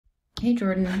Hey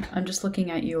Jordan, I'm just looking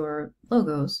at your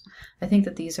logos. I think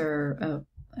that these are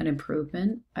an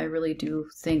improvement. I really do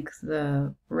think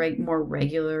the more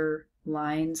regular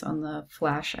lines on the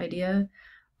Flash idea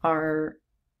are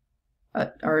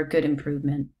are a good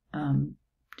improvement.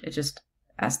 It just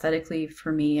aesthetically,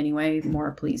 for me anyway,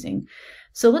 more pleasing.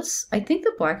 So I think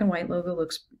the black and white logo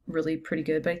looks really pretty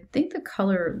good, but I think the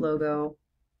color logo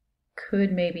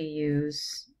could maybe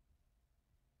use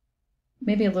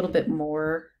maybe a little bit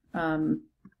more.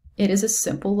 It is a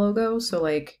simple logo, so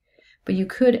but you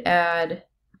could add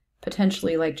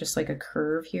potentially just like a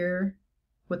curve here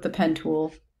with the pen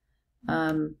tool.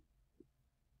 Did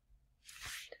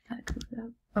that move it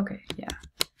up? Okay, yeah.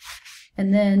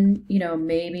 And then,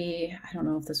 maybe, I don't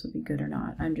know if this would be good or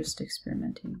not. I'm just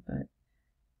experimenting, but,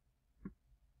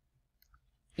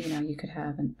 you could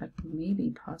have maybe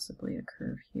possibly a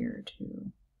curve here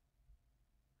too.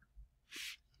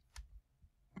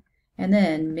 And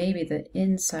then maybe the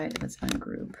inside, let's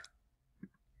ungroup.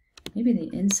 Maybe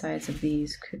the insides of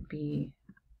these could be,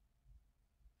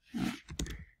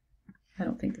 I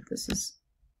don't think that this is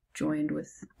joined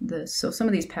with this. So some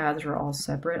of these paths are all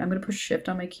separate. I'm going to push Shift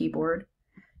on my keyboard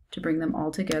to bring them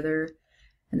all together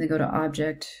and then go to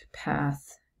Object,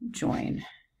 Path, Join.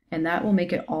 And that will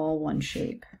make it all one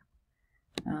shape.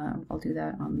 I'll do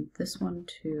that on this one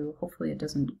too. Hopefully it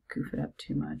doesn't goof it up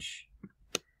too much.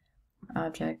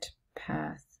 Object,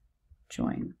 Path,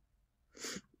 Join.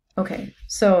 Okay,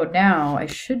 so now I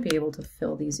should be able to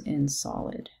fill these in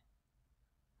solid.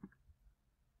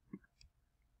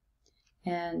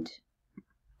 And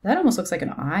that almost looks like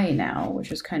an eye now,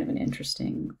 which is kind of an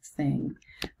interesting thing.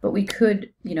 But we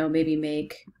could, maybe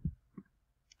make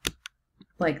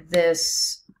like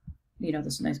this,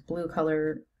 this nice blue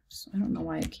color. I don't know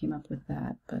why I came up with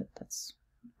that, but that's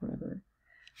whatever.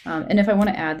 And if I want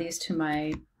to add these to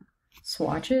my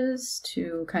swatches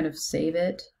to kind of save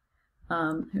it,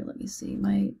 here, let me see.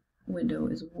 My window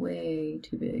is way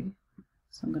too big,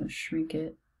 so I'm going to shrink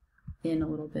it in a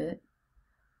little bit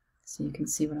so you can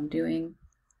see what I'm doing.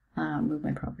 Move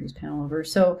my properties panel over.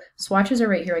 So swatches are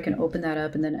right here. I can open that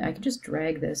up and then I can just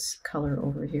drag this color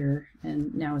over here,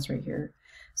 and now it's right here.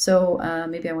 So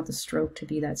maybe I want the stroke to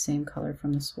be that same color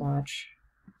from the swatch.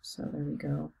 So there we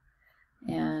go.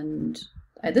 And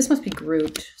this must be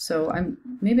grouped. So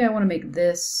maybe I want to make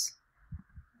this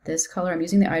color. I'm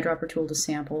using the eyedropper tool to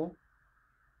sample.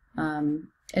 And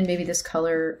maybe this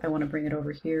color, I want to bring it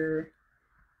over here.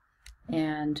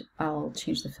 And I'll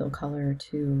change the fill color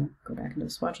to go back into the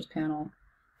swatches panel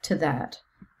to that.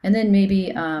 And then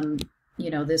maybe,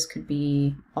 this could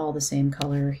be all the same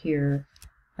color here.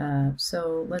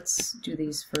 So let's do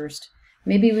these first.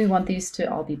 Maybe we want these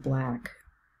to all be black.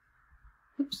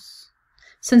 Oops.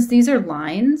 Since these are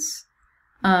lines,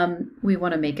 we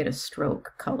want to make it a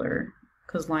stroke color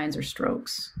because lines are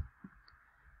strokes.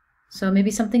 So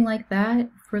maybe something like that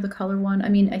for the color one. I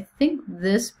mean, I think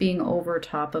this being over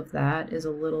top of that is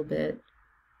a little bit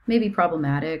maybe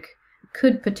problematic.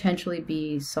 Could potentially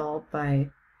be solved by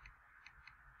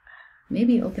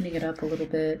maybe opening it up a little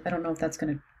bit. I don't know if that's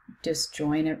going to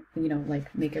disjoint it,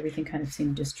 like make everything kind of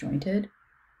seem disjointed.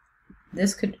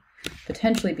 This could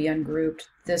potentially be ungrouped.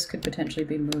 This could potentially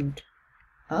be moved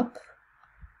up.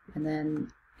 And then,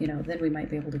 then we might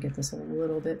be able to get this a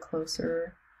little bit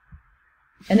closer.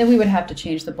 And then we would have to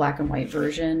change the black and white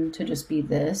version to just be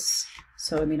this.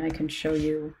 So, I mean, I can show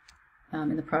you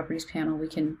in the properties panel, we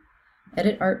can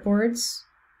edit artboards,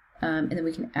 and then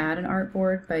we can add an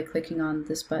artboard by clicking on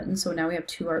this button. So now we have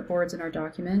 2 artboards in our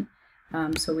document.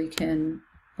 So we can,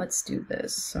 let's do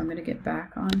this. So I'm going to get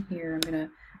back on here. I'm going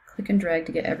to click and drag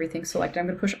to get everything selected. I'm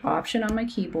going to push Option on my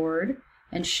keyboard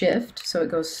and Shift. So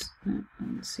it goes,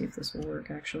 let's see if this will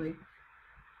work actually.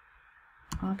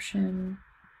 Option.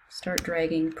 Start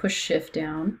dragging, push Shift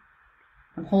down.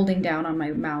 I'm holding down on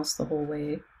my mouse the whole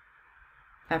way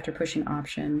after pushing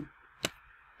Option.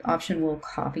 Option will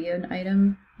copy an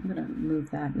item. I'm going to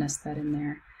move that, nest that in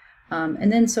there. And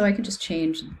then so I can just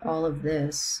change all of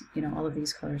this, all of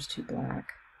these colors to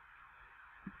black,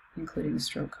 including the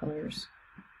stroke colors.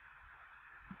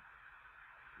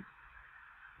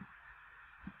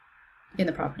 In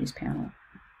the properties panel.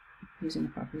 Using the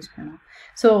properties panel.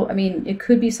 So, I mean, it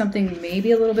could be something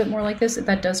maybe a little bit more like this.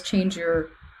 That does change your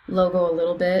logo a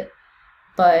little bit,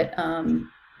 but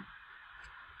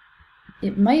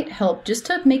it might help just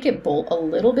to make it a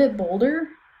little bit bolder.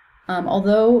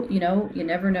 Although, you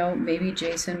never know, maybe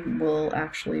Jason will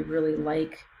actually really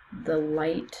like the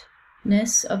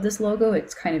lightness of this logo.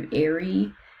 It's kind of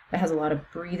airy. It has a lot of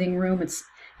breathing room.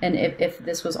 And if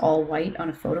this was all white on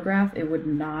a photograph, it would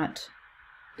not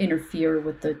interfere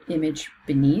with the image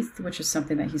beneath, which is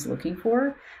something that he's looking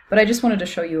for. But I just wanted to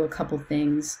show you a couple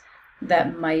things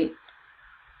that might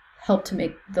help to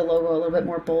make the logo a little bit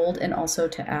more bold and also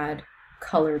to add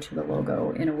color to the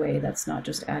logo in a way that's not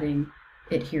just adding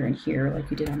it here and here like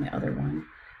you did on the other one.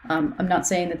 I'm not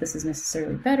saying that this is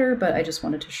necessarily better, but I just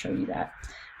wanted to show you that.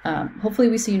 Hopefully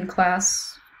we see you in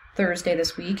class Thursday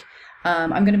this week. I'm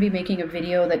going to be making a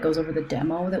video that goes over the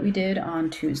demo that we did on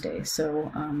Tuesday,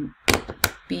 so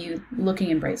be looking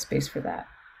in Brightspace for that.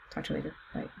 Talk to you later.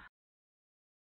 Bye.